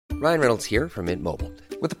Ryan Reynolds here from Mint Mobile.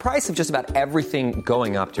 With the price of just about everything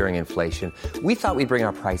going up during inflation, we thought we'd bring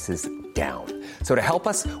our prices down. So to help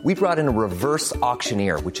us, we brought in a reverse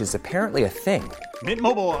auctioneer, which is apparently a thing. Mint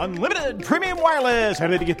Mobile Unlimited Premium Wireless. How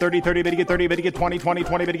to get 30, 30, bit to get 30, bit to get 20, 20,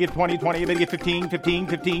 20, bit to get 20, 20, bit to get 15, 15,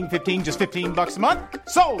 15, 15, just $15 a month?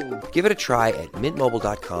 Sold! Give it a try at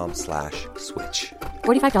mintmobile.com/switch.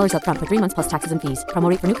 $45 up front for 3 months plus taxes and fees. Promo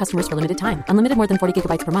rate for new customers for limited time. Unlimited more than 40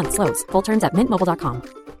 gigabytes per month. Slows full terms at mintmobile.com.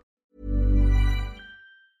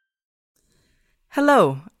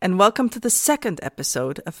 Hello, and welcome to the second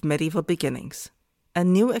episode of Medieval Beginnings, a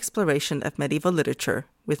new exploration of medieval literature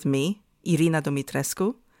with me, Irina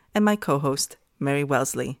Dumitrescu, and my co-host, Mary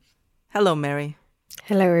Wellesley. Hello, Mary.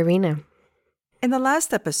 Hello, Irina. In the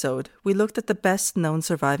last episode, we looked at the best-known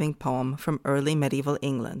surviving poem from early medieval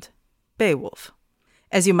England, Beowulf.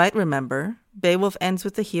 As you might remember, Beowulf ends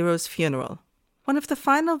with the hero's funeral. One of the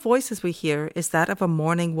final voices we hear is that of a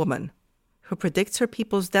mourning woman, who predicts her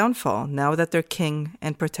people's downfall now that their king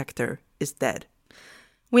and protector is dead.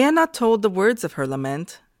 We are not told the words of her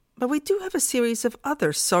lament, but we do have a series of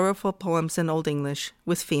other sorrowful poems in Old English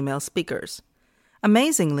with female speakers.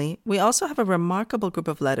 Amazingly, we also have a remarkable group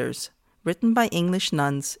of letters written by English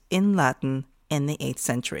nuns in Latin in the 8th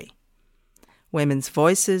century. Women's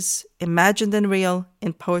voices, imagined and real,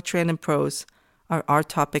 in poetry and in prose, are our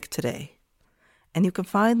topic today. And you can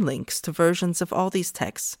find links to versions of all these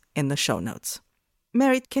texts in the show notes.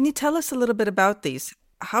 Mary, can you tell us a little bit about these?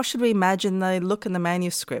 How should we imagine they look in the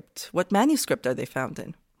manuscript? What manuscript are they found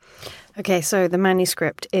in? Okay, so the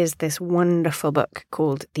manuscript is this wonderful book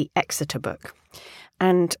called the Exeter Book.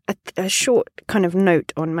 And a short kind of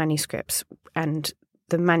note on manuscripts and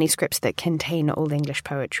the manuscripts that contain Old English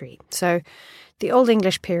poetry. So the Old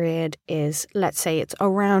English period is, let's say, it's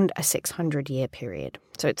around a 600-year period.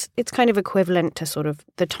 So it's kind of equivalent to sort of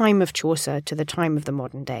the time of Chaucer to the time of the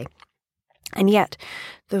modern day. And yet,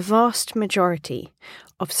 the vast majority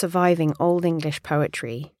of surviving Old English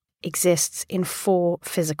poetry exists in 4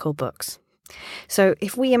 physical books. So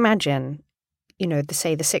if we imagine, the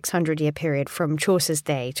 600-year period from Chaucer's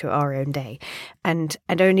day to our own day, and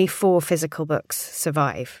only 4 physical books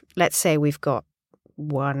survive. Let's say we've got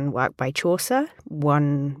 1 work by Chaucer,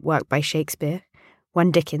 1 work by Shakespeare,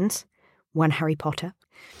 1 Dickens, 1 Harry Potter.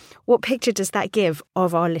 What picture does that give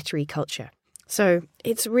of our literary culture? So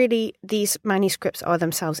it's really, these manuscripts are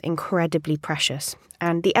themselves incredibly precious,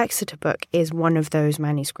 and the Exeter Book is one of those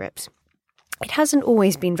manuscripts. It hasn't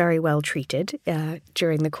always been very well treated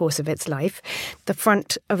during the course of its life. The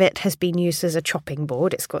front of it has been used as a chopping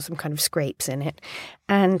board. It's got some kind of scrapes in it.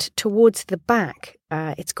 And towards the back,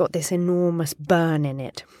 it's got this enormous burn in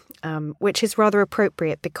it, which is rather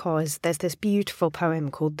appropriate because there's this beautiful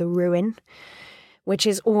poem called The Ruin, which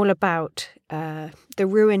is all about the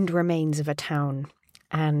ruined remains of a town.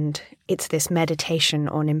 And it's this meditation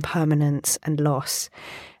on impermanence and loss,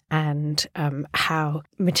 and how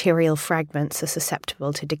material fragments are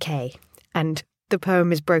susceptible to decay. And the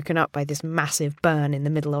poem is broken up by this massive burn in the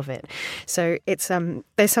middle of it. So it's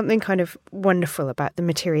there's something kind of wonderful about the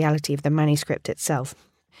materiality of the manuscript itself.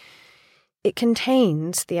 It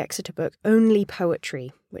contains, the Exeter Book, only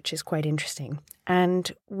poetry, which is quite interesting.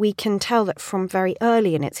 And we can tell that from very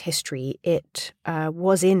early in its history, it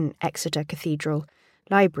was in Exeter Cathedral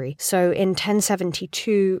Library. So in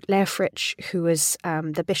 1072, Leofric, who was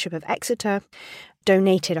the Bishop of Exeter,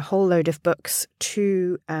 donated a whole load of books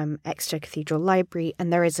to Exeter Cathedral Library,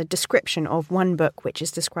 and there is a description of one book which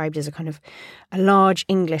is described as a kind of a large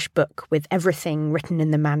English book with everything written in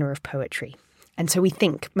the manner of poetry. And so we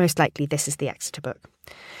think most likely this is the Exeter Book.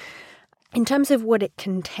 In terms of what it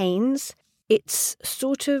contains, it's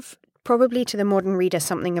sort of probably to the modern reader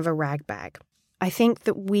something of a ragbag. I think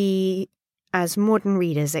that we, as modern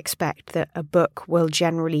readers, expect that a book will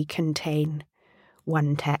generally contain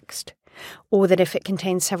one text, or that if it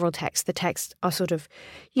contains several texts, the texts are sort of,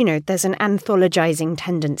 there's an anthologizing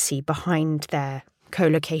tendency behind their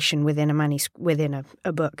co-location within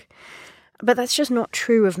a book. But that's just not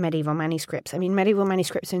true of medieval manuscripts. I mean, medieval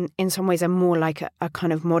manuscripts in some ways are more like a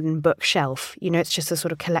kind of modern bookshelf. It's just a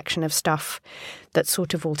sort of collection of stuff that's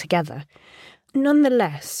sort of all together.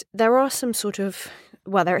 Nonetheless, there are some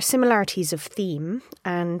there are similarities of theme,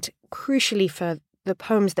 and crucially for the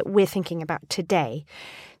poems that we're thinking about today,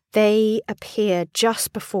 they appear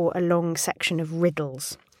just before a long section of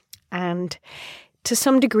riddles. And to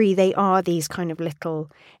some degree, they are these kind of little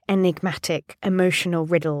enigmatic, emotional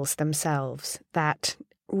riddles themselves that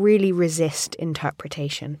really resist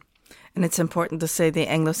interpretation. And it's important to say the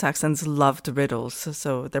Anglo-Saxons loved riddles,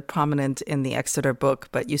 so they're prominent in the Exeter Book,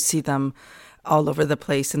 but you see them all over the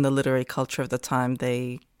place in the literary culture of the time.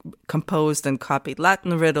 They composed and copied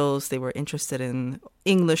Latin riddles. They were interested in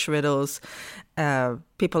English riddles.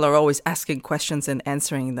 People are always asking questions and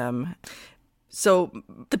answering them. So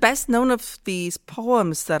the best known of these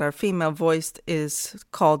poems that are female voiced is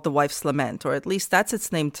called The Wife's Lament, or at least that's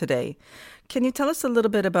its name today. Can you tell us a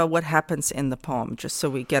little bit about what happens in the poem, just so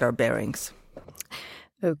we get our bearings?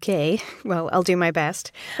 Okay, well, I'll do my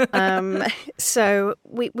best. So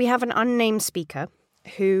we have an unnamed speaker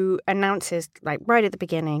who announces, like right at the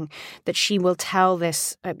beginning, that she will tell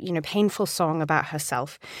this, painful song about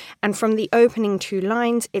herself. And from the opening 2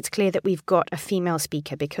 lines, it's clear that we've got a female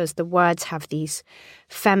speaker because the words have these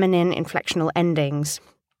feminine inflectional endings,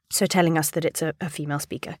 so telling us that it's a female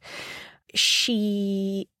speaker.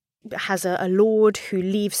 She has a lord who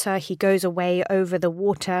leaves her. He goes away over the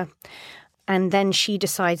water. And then she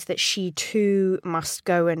decides that she too must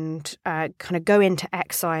go and kind of go into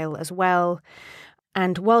exile as well.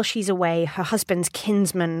 And while she's away, her husband's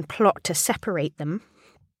kinsmen plot to separate them.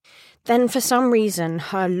 Then for some reason,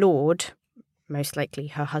 her lord, most likely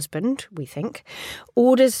her husband, we think,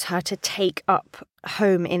 orders her to take up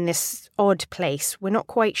home in this odd place. We're not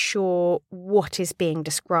quite sure what is being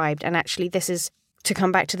described. And actually, this is, to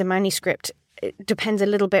come back to the manuscript, it depends a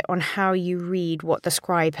little bit on how you read what the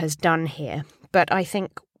scribe has done here. But I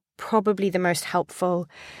think probably the most helpful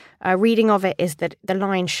reading of it is that the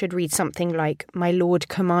line should read something like, "My lord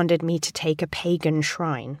commanded me to take a pagan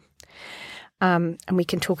shrine." And we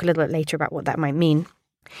can talk a little bit later about what that might mean.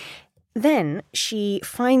 Then she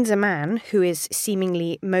finds a man who is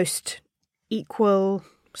seemingly most equal,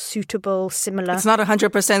 suitable, similar. It's not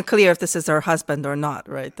 100% clear if this is her husband or not,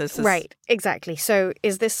 right? Right, exactly. So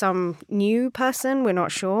is this some new person? We're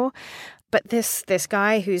not sure. But this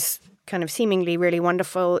guy who's kind of seemingly really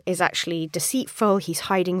wonderful is actually deceitful. He's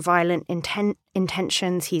hiding violent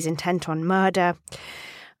intentions. He's intent on murder.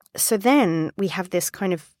 So then we have this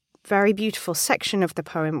kind of very beautiful section of the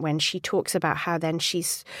poem when she talks about how then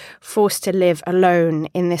she's forced to live alone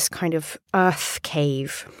in this kind of earth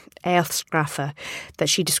cave, Earthsgrafe, that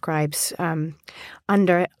she describes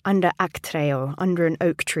under Actreo, under an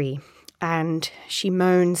oak tree. And she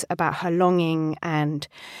moans about her longing, and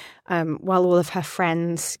while all of her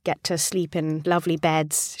friends get to sleep in lovely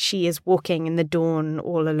beds, she is walking in the dawn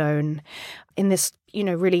all alone in this,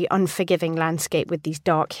 really unforgiving landscape with these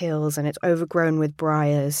dark hills, and it's overgrown with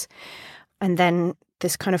briars. And then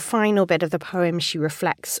this kind of final bit of the poem, she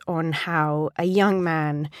reflects on how a young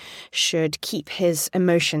man should keep his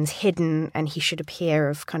emotions hidden and he should appear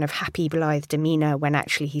of kind of happy, blithe demeanour when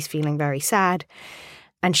actually he's feeling very sad.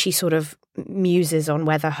 And she sort of muses on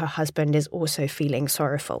whether her husband is also feeling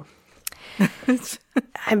sorrowful.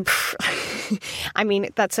 I mean,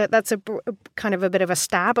 that's a kind of a bit of a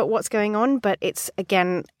stab at what's going on, but it's,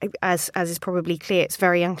 again, as is probably clear, it's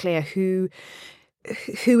very unclear who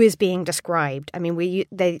is being described. I mean,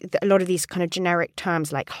 a lot of these kind of generic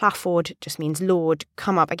terms like hlaford just means lord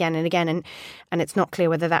come up again and again, and it's not clear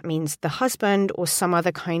whether that means the husband or some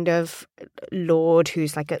other kind of lord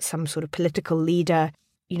who's like some sort of political leader.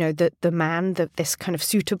 The man, this kind of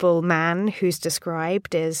suitable man who's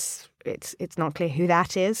described is, it's not clear who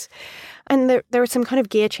that is. And there are some kind of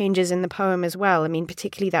gear changes in the poem as well. I mean,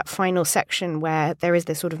 particularly that final section where there is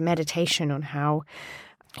this sort of meditation on how,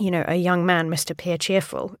 a young man must appear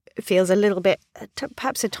cheerful. It feels a little bit,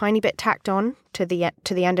 perhaps a tiny bit tacked on to the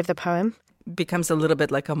end of the poem. Becomes a little bit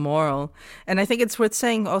like a moral. And I think it's worth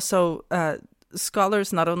saying also,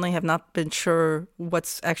 scholars not only have not been sure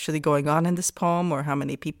what's actually going on in this poem or how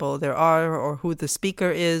many people there are or who the speaker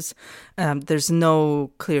is. There's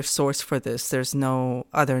no clear source for this. There's no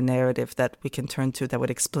other narrative that we can turn to that would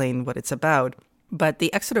explain what it's about. But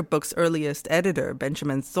the Exeter Book's earliest editor,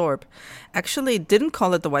 Benjamin Thorpe, actually didn't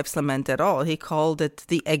call it The Wife's Lament at all. He called it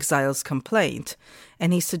The Exile's Complaint.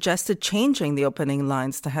 And he suggested changing the opening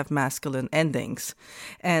lines to have masculine endings.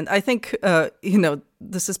 And I think,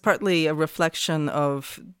 this is partly a reflection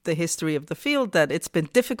of the history of the field, that it's been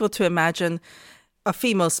difficult to imagine a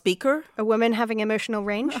female speaker. A woman having emotional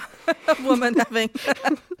range. A woman having...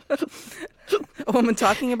 a woman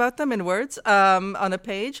talking about them in words on a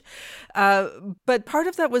page. But part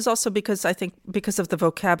of that was also because of the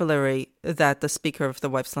vocabulary that the speaker of The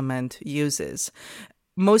Wife's Lament uses.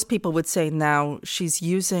 Most people would say now she's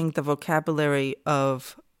using the vocabulary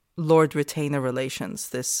of lord-retainer relations,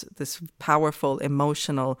 this powerful,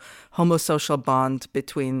 emotional, homosocial bond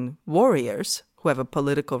between warriors who have a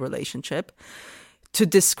political relationship, to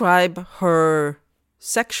describe her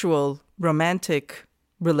sexual, romantic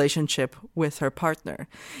relationship with her partner.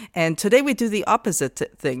 And today we do the opposite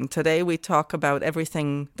thing. Today we talk about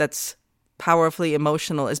everything that's powerfully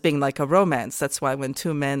emotional as being like a romance. That's why when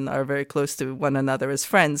two men are very close to one another as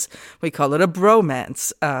friends, we call it a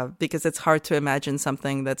bromance, because it's hard to imagine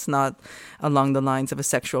something that's not along the lines of a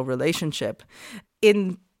sexual relationship.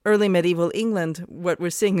 In early medieval England, what we're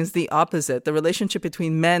seeing is the opposite. The relationship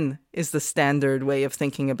between men is the standard way of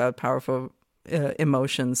thinking about powerful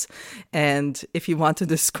emotions. And if you want to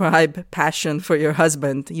describe passion for your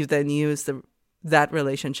husband, you then use that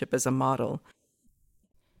relationship as a model.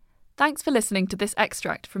 Thanks for listening to this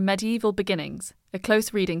extract from Medieval Beginnings, a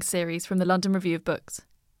close reading series from the London Review of Books.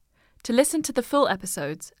 To listen to the full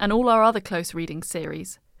episodes and all our other close reading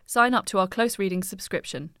series, sign up to our close reading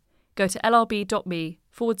subscription. Go to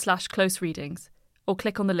lrb.me/close readings or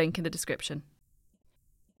click on the link in the description.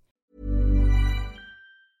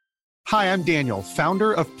 Hi, I'm Daniel,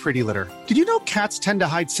 founder of Pretty Litter. Did you know cats tend to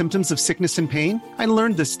hide symptoms of sickness and pain? I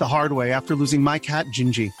learned this the hard way after losing my cat,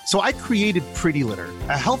 Gingy. So I created Pretty Litter,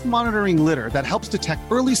 a health monitoring litter that helps detect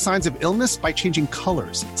early signs of illness by changing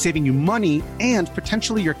colors, saving you money and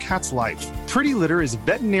potentially your cat's life. Pretty Litter is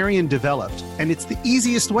veterinarian developed, and it's the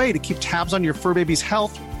easiest way to keep tabs on your fur baby's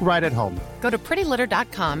health right at home. Go to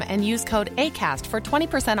prettylitter.com and use code ACAST for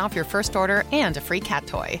 20% off your first order and a free cat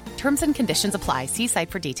toy. Terms and conditions apply. See site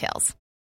for details.